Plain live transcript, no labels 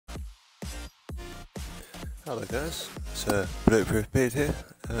Hello guys, it's Bulletproof Beard here.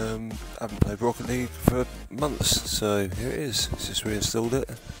 I haven't played Rocket League for months, so here it is. Just reinstalled it.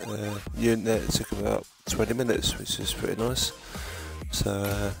 Unit took about 20 minutes, which is pretty nice.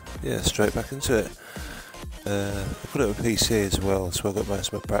 So yeah, straight back into it. I've got it on PC as well, so I've got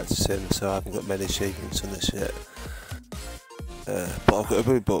most of my practice in, so I haven't got many achievements on this yet. But I've got a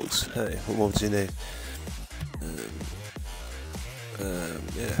boot box. Hey, what more do you need?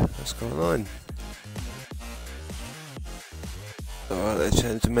 Yeah, that's going on. Alright, let's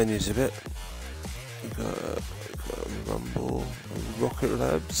change the menus a bit. We've got Rumble, Rocket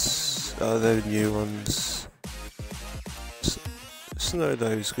Labs. Oh, they're new ones.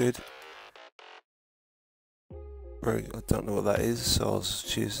 Snowdow's good. I don't know what that is, so I'll just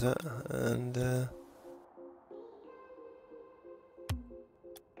choose that. And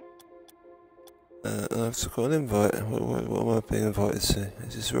I've just got an invite. What am I being invited to?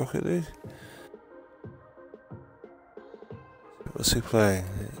 Is this Rocket League? What's he playing?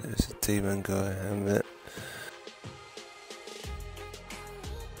 It's a demon guy, isn't it?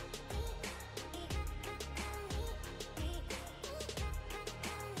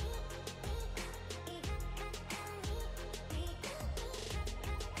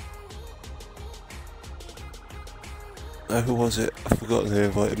 Oh, who was it? I've forgotten who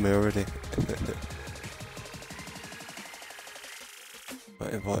invited me already.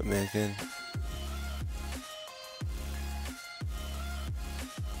 Might invite me again.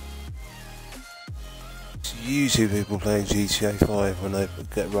 Usually people playing GTA 5 when they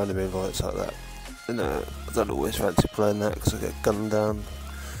get random invites like that. And I don't always fancy playing that because I get gunned down.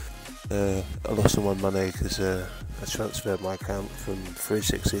 I lost all my money because I transferred my account from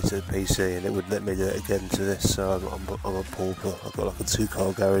 360 to PC and it would let me do it again to this, so I'm a pauper. I've got like a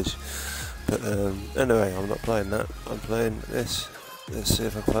 2-car garage. But anyway, I'm not playing that. I'm playing this. Let's see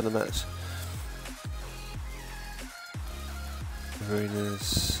if I can find a match.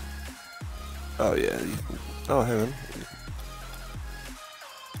 Arenas. Oh yeah, you can. Oh, hang on.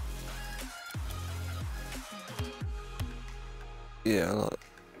 Yeah, I like.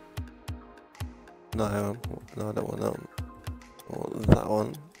 No, hang on. No, I don't want that one. Or that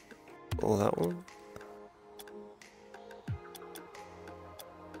one. Or that one.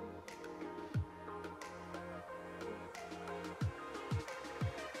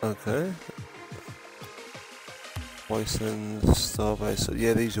 Okay. Wasteland, Starbase.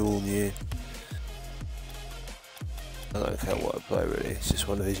 Yeah, these are all new. I don't care what I play really, it's just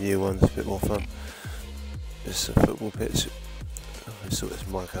one of these new ones, a bit more fun. Just a football pitch. Oh, let's sort this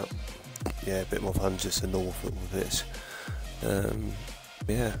mic out. Yeah, a bit more fun, just a normal football pitch.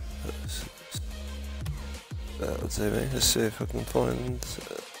 Yeah, that'll do me. Let's see if I can find...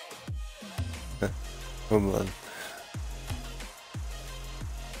 wrong one.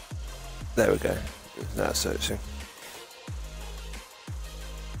 There we go. Now searching.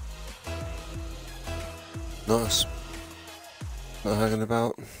 Nice. Not hanging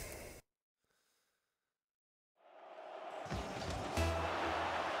about.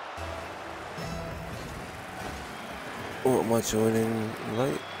 Oh, am I joining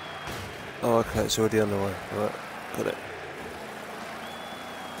late? Oh, okay, it's already on the way. Right, got it.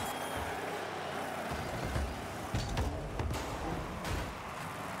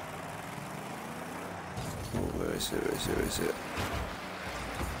 Oh, where is it? Where is it? Where is it?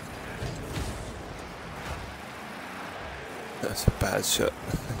 That's a bad shot.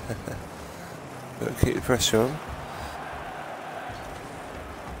 Gotta keep the pressure on.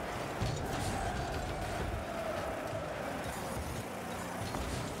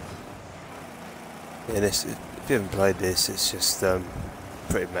 Yeah, this, if you haven't played this, it's just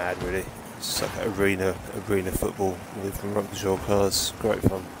pretty mad really. It's like arena football with rugby cars. Great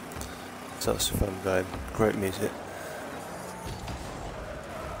fun. Such a fun game. Great music.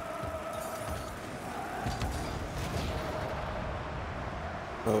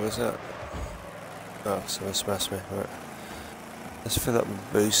 What was that? Oh, someone smashed me. Right. Let's fill up my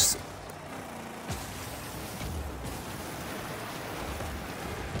boost.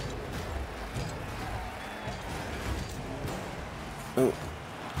 Oh.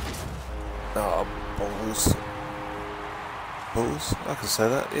 Oh, balls. Balls? I can say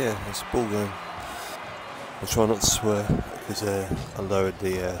that, yeah, it's a ball game. I'll try not to swear because I lowered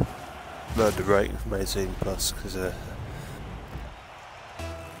the rate from 18 plus because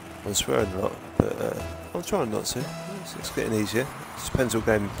I'm swearing a lot, but I'm trying not to. It's getting easier. It just depends what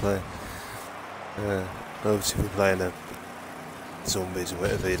game you play. Obviously, if you're playing a zombies or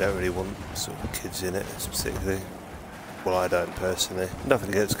whatever, you don't really want sort of kids in it, particularly. Well, I don't personally. Nothing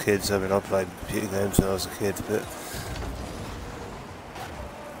against kids. I mean, I played computer games when I was a kid, but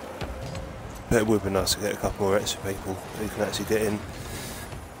But it would be nice to get a couple more extra people who can actually get in.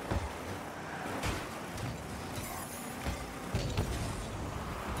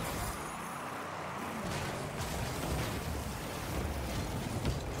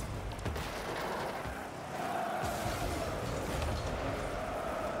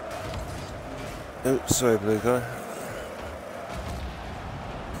 Oh, sorry, blue guy.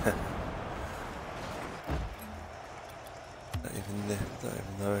 Don't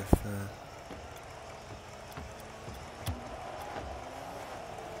even know if.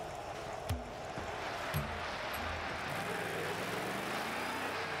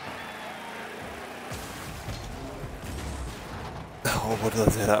 Oh, what did I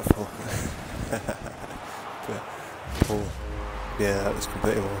do that for? Poor. Yeah, that was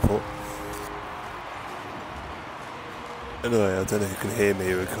completely my fault. Anyway, I don't know if you can hear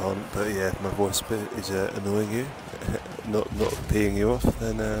me or can't, but yeah, if my voice is annoying you, not peeing you off,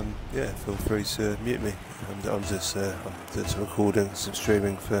 then yeah, feel free to mute me. I'm just recording some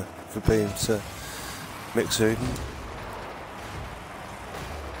streaming for Beam, so Mixer.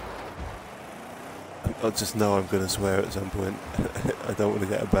 I just know I'm going to swear at some point. I don't want to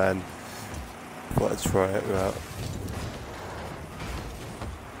get a ban, but I'd try it out.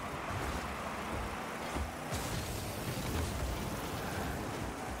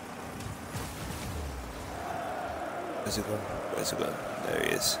 Where's it gone? Where's it gone? There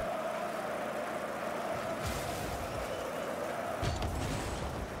he is.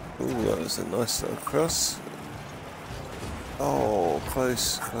 Ooh, that was a nice little cross. Oh,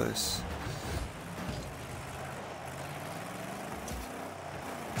 close, close.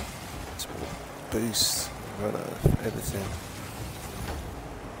 Boost, run out of everything.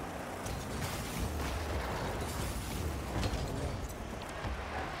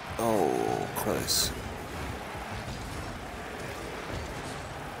 Oh, close.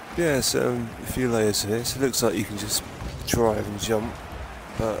 Yeah, so a few layers here. So it looks like you can just drive and jump,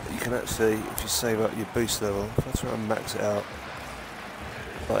 but you can actually, if you save up your boost level, if I try and max it out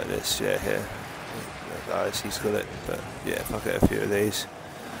like this, yeah, here. Guys, he's got it, but yeah, if I get a few of these,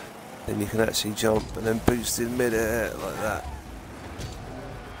 then you can actually jump and then boost in mid-air like that,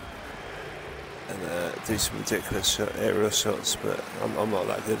 and do some ridiculous aerial shots. But I'm not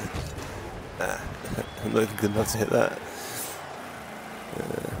that good. Nah, I'm not even good enough to hit that.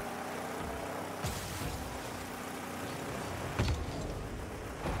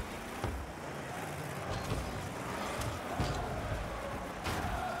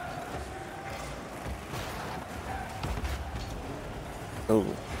 Oh.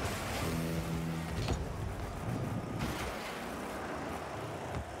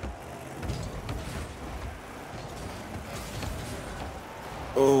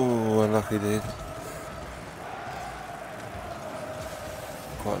 Oh, unlucky dude.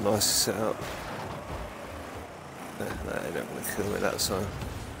 Quite nice setup. No, they're not going to kill me that time.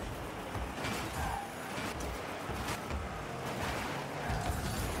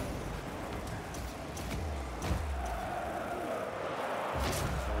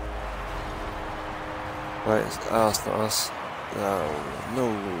 Right, that's not us. Oh, no.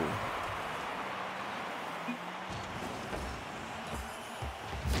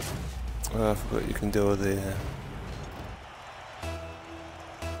 Oh, I forgot you can do all the...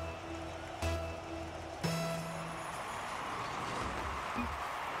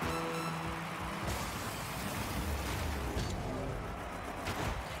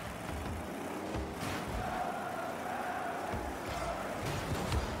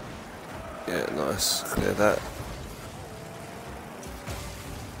 Yeah, nice. Clear that.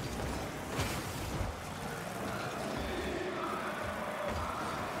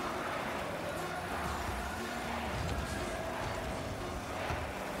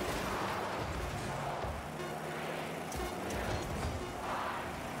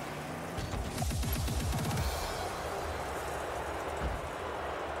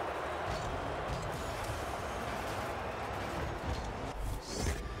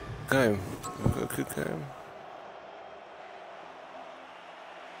 Game. We've got a good game.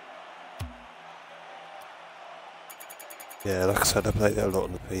 Yeah, like I said, I played it a lot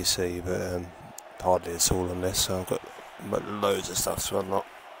on the PC, but hardly at all on this, so I've got loads of stuff to unlock.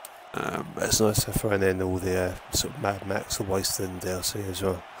 But it's nice to throw in all the sort of Mad Max, the Wasteland DLC as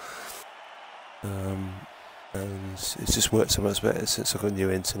well. And it's just worked so much better since I got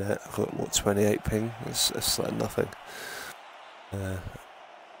new internet. I've got, what, 28 ping? It's like nothing.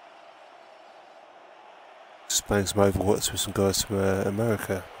 Just playing some Overwatch with some guys from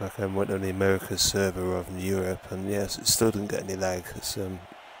America. Like I went on the America's server rather than Europe, and yes, it still didn't get any lag. It's yeah,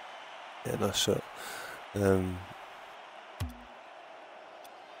 nice shot.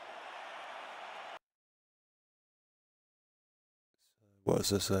 What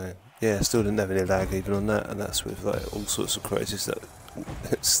was I saying? Yeah, I still didn't have any lag even on that, and that's with like all sorts of crazy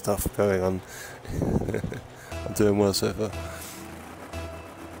stuff going on. I'm doing well so far.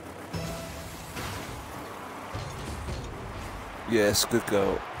 Yes, good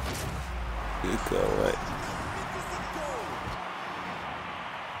goal. Good goal, right.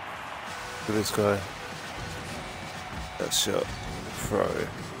 Look at this guy. That shot. Throw.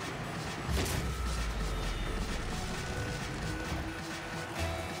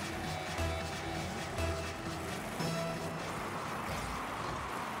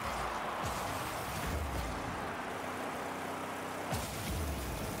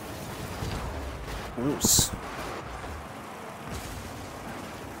 Whoops.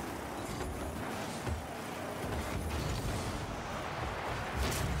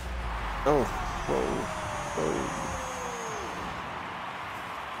 Oh, whoa, whoa.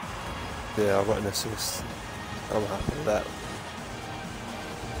 Yeah, I got an assist. I'm happy with that.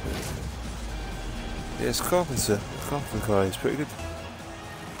 Yeah, it's Carpenter. The Carpenter guy is pretty good.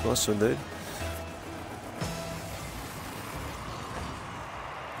 Nice one, dude.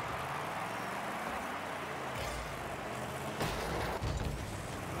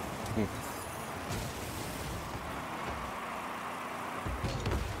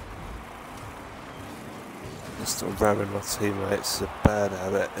 Just ramming my teammates is a bad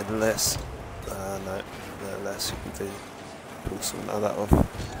habit unless unless you can pull something like that off.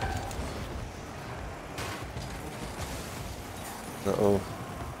 Oh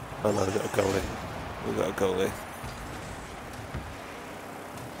no, we've got a goalie. We've got a goalie.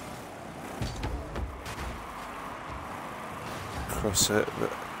 Cross it,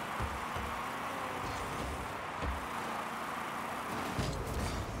 but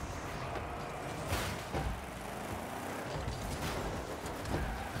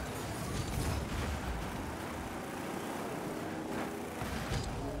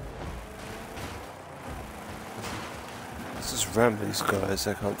just ram these guys,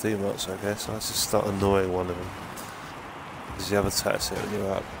 they can't do much I guess. I just start annoying one of them. Because the other attacks it when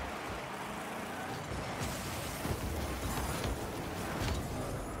you're up.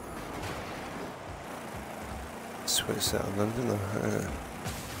 Switch that on them, didn't I?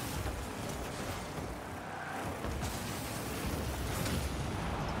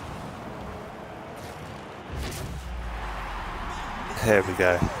 Here we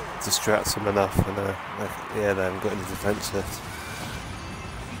go. Distract them enough, and yeah, they haven't got any defence left.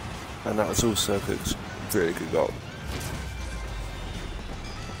 And that was also a good, really good goal.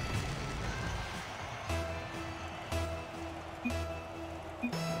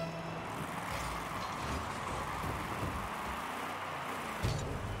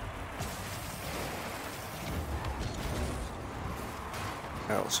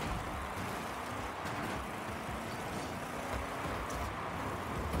 Ouch.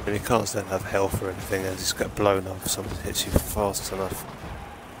 And you can't then have health or anything, and just get blown up if someone hits you fast enough.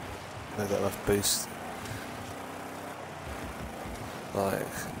 They've got enough boost. Like.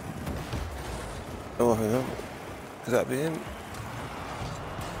 Oh, hang on. Could that be him?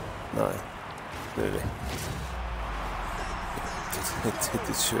 No. Really. It did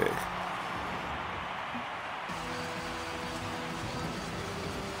the trick.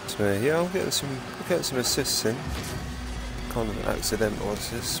 So yeah, I'm getting some assists in. Kind of an accidental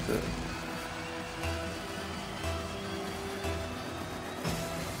assist, but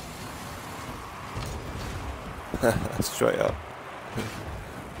straight up.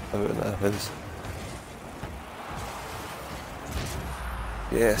 I hope that happens.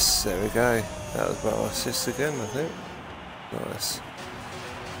 Yes, there we go. That was my assist again, I think. Nice.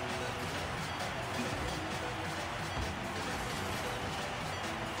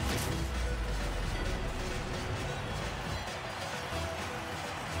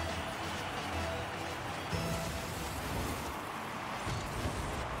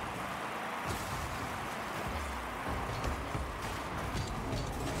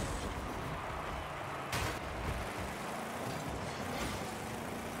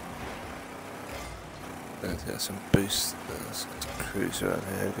 Let's get some boost. Let's cruise around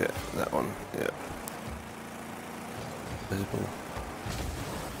here and get that one. Yeah. Visible.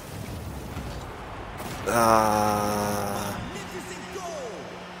 Ah.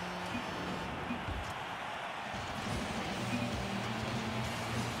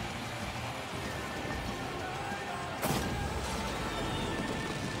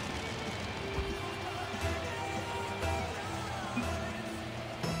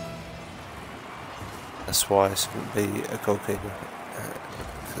 That's why I shouldn't be a goalkeeper,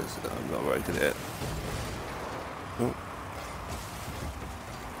 because I'm not very good at it. Ooh.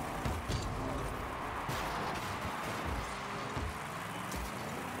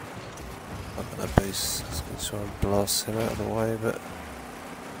 base. I was going to try and blast him out of the way, but...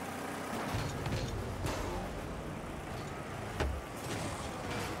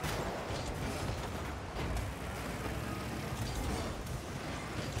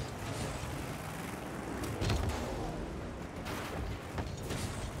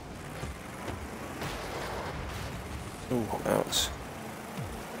 Oh, ouch.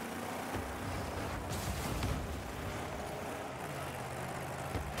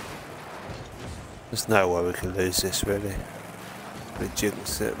 There's no way we can lose this, really. We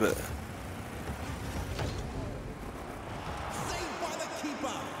jinxed it, but...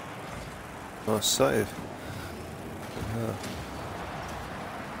 Nice save.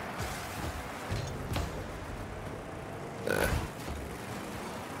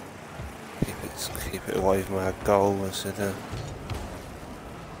 Keep it away from our goal, I said.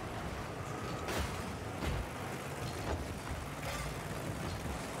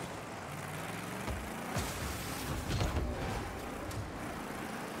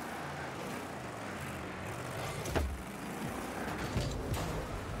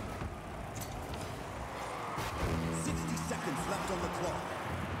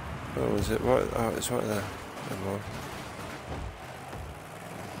 Oh, is it right? Oh, it's right there. Never mind.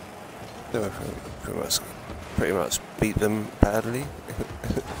 No, pretty much beat them badly.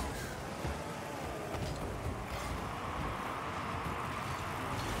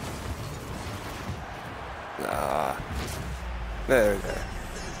 Ah, there we go.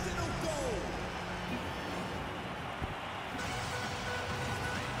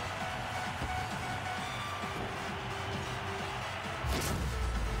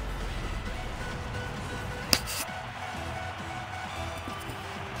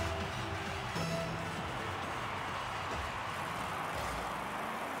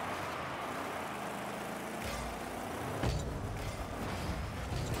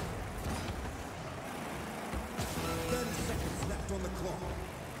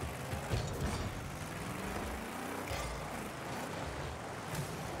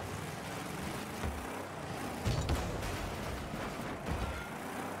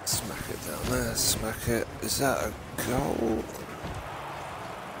 Smack it down there, smack it. Is that a goal?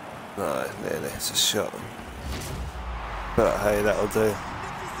 No, nearly, it's a shot. But hey, that'll do.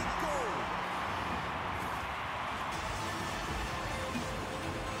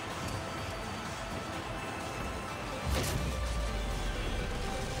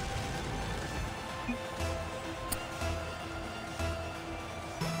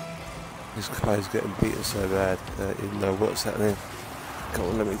 This guy's getting beaten so bad that you know what's happening. Come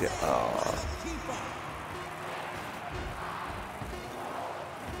on, let me get. Oh.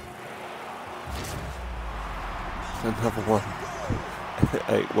 Another one.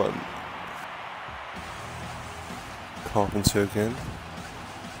 8-1. Carpenter again.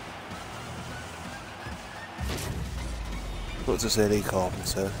 What does Eddie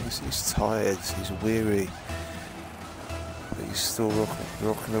Carpenter? He's tired, he's weary. But he's still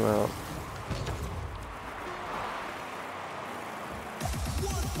rocking them out.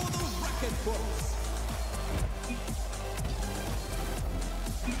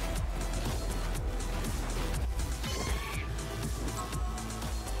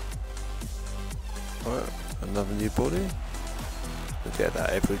 Right, another new body. We get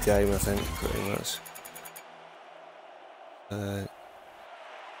that every game, I think, pretty much.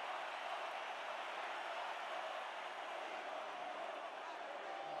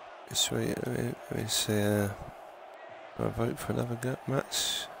 Sweet, let me see, do I vote for another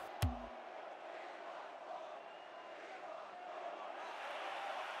match?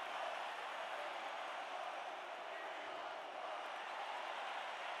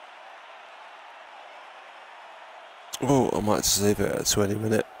 Oh, I might just leave it at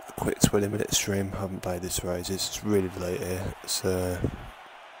a quick 20-minute stream. I haven't played this for ages. It's really late here. It's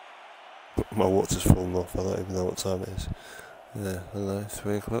my water's fallen off. I don't even know what time it is. Yeah, I don't know,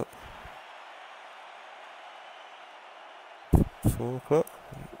 3 o'clock? 4 o'clock?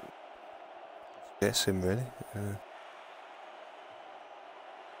 Guessing really.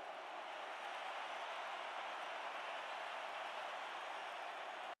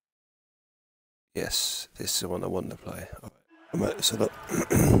 Yes, this is the one I want to play. I met this a lot.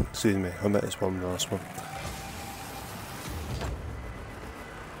 Excuse me, I met this one last one.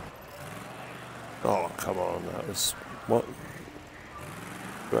 Oh, come on, that was... what?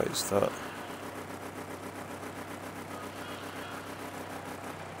 Great start.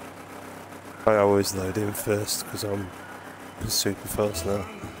 I always load in first because I'm super fast now.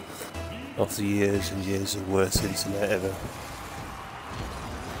 After years and years of worst internet ever.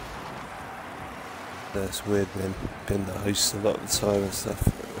 That's weird being the host a lot of the time and stuff.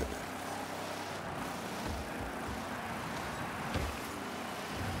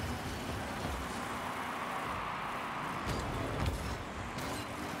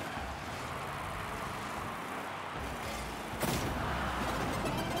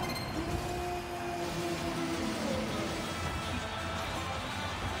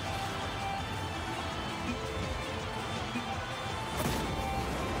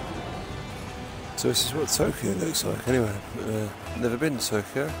 So this is what Tokyo looks like anyway. Never been to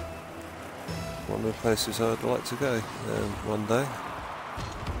Tokyo. One of the places I'd like to go one day.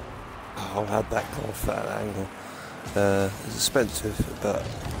 Oh, how'd that go off at an angle? It's expensive, but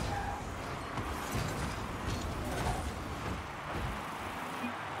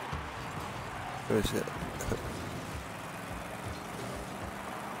where is it?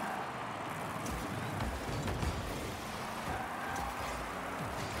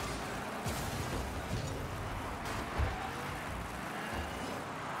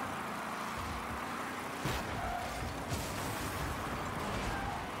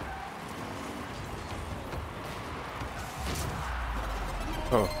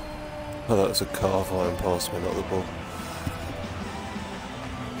 Oh, that was a car flying past me, not the ball.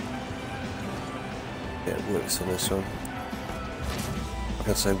 Yeah, it works on this one. I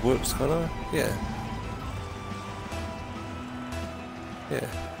can say whoops, can't I? Yeah. Yeah.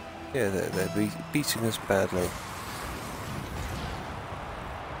 Yeah, they're beating us badly.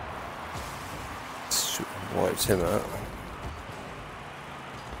 Wiped him out.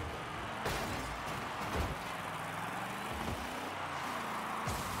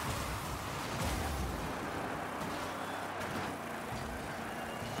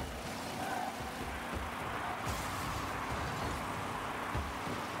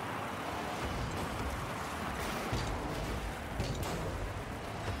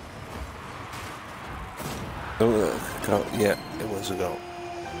 Oh, yeah, it was a goal.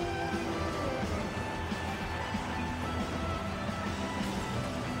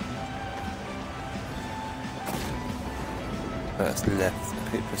 That's left.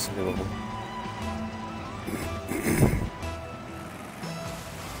 I keep pressing the bubble.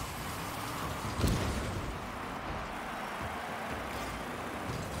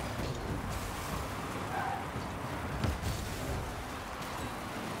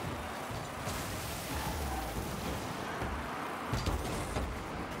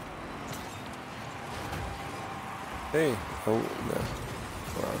 Hey, oh no.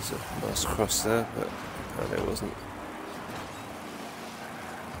 Well, that was a nice cross there, but apparently it wasn't.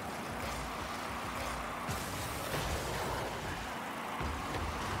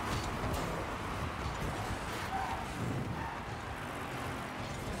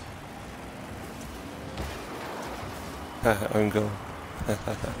 Own goal.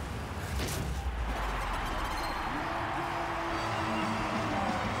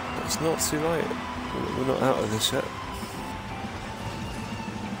 It's not too late. We're not out of this yet.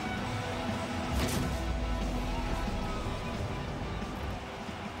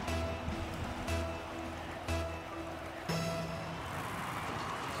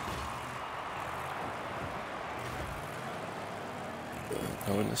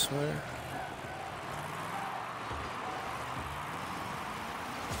 Going this way.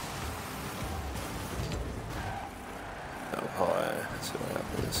 Oh, hi. That's what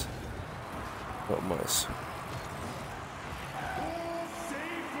happens. Got mice.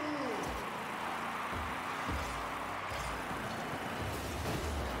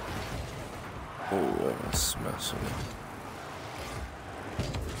 Oh, that's smashing it.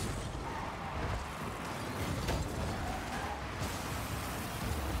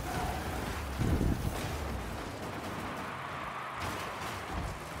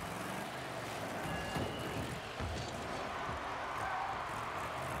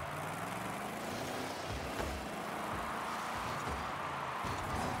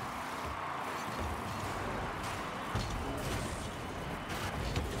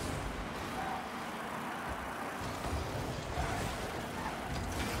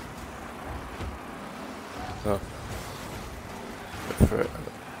 Oh. Go for it.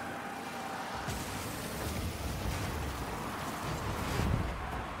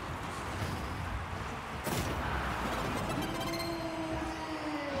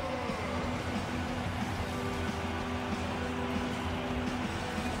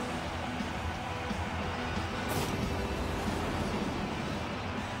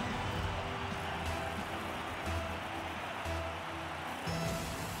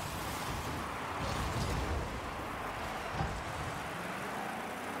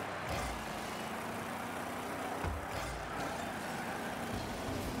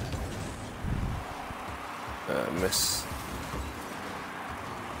 Miss.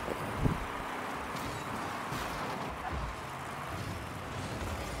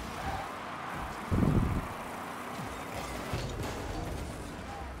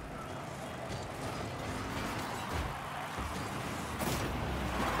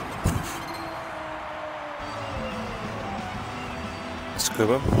 That's a good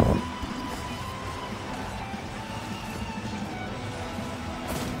one.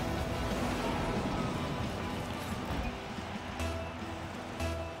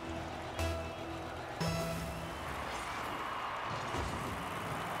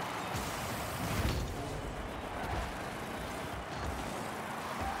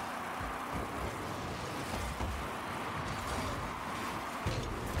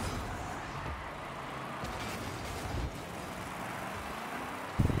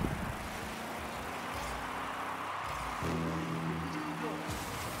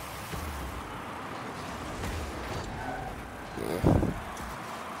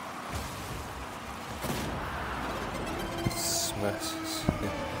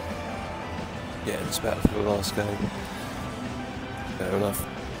 points back for the last game. Fair enough.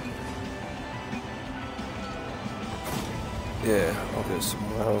 Yeah, I'll get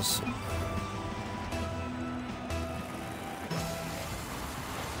somewhere else.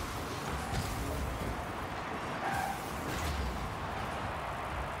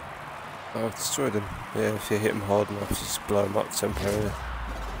 I've destroyed him. Yeah, if you hit him hard enough, just blow him up temporarily.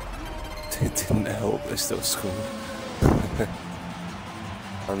 It didn't help, they still scored.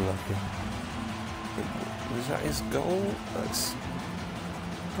 Unlucky. Was that his goal? That's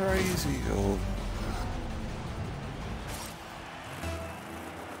crazy goal.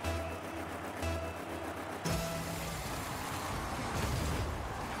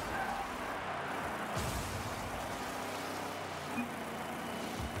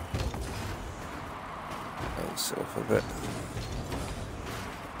 That's off a bit.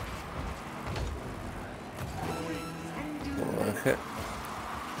 Don't like it.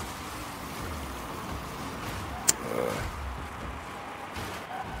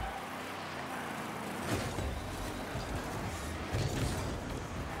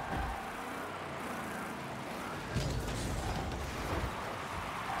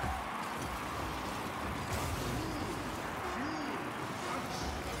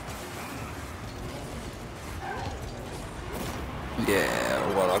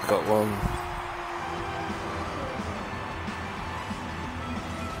 Yeah, well, I got one.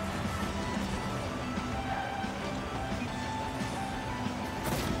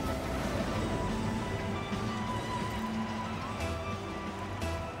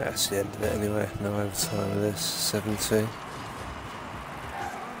 That's the end of it anyway. No overtime with this. 70.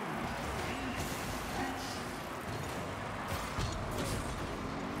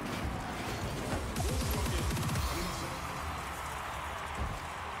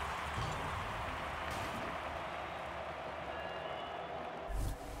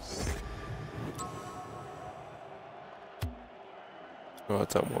 Oh, I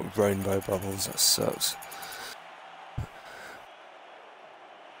don't want rainbow bubbles, that sucks.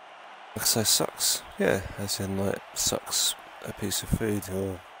 Like I say, sucks. Yeah, as in like sucks a piece of food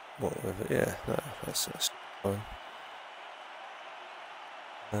or whatever. Yeah, no, that's fine.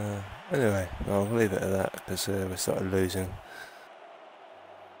 Anyway, I'll leave it at that because we started losing.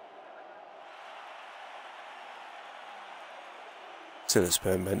 Still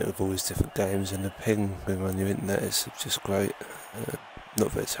experimenting with all these different games, and the ping on your internet is just great.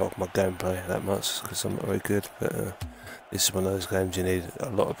 Not that it's helped my gameplay that much because I'm not very good, but this is one of those games you need a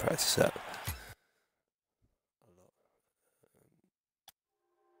lot of practice at.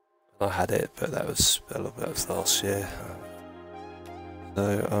 I had it, but that was last year.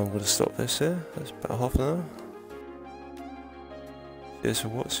 So I'm going to stop this here. That's about half an hour. Cheers for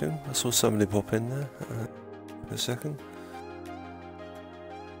watching. I saw somebody pop in there for a second.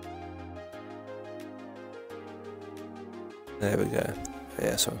 There we go.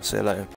 Yeah, so see you later.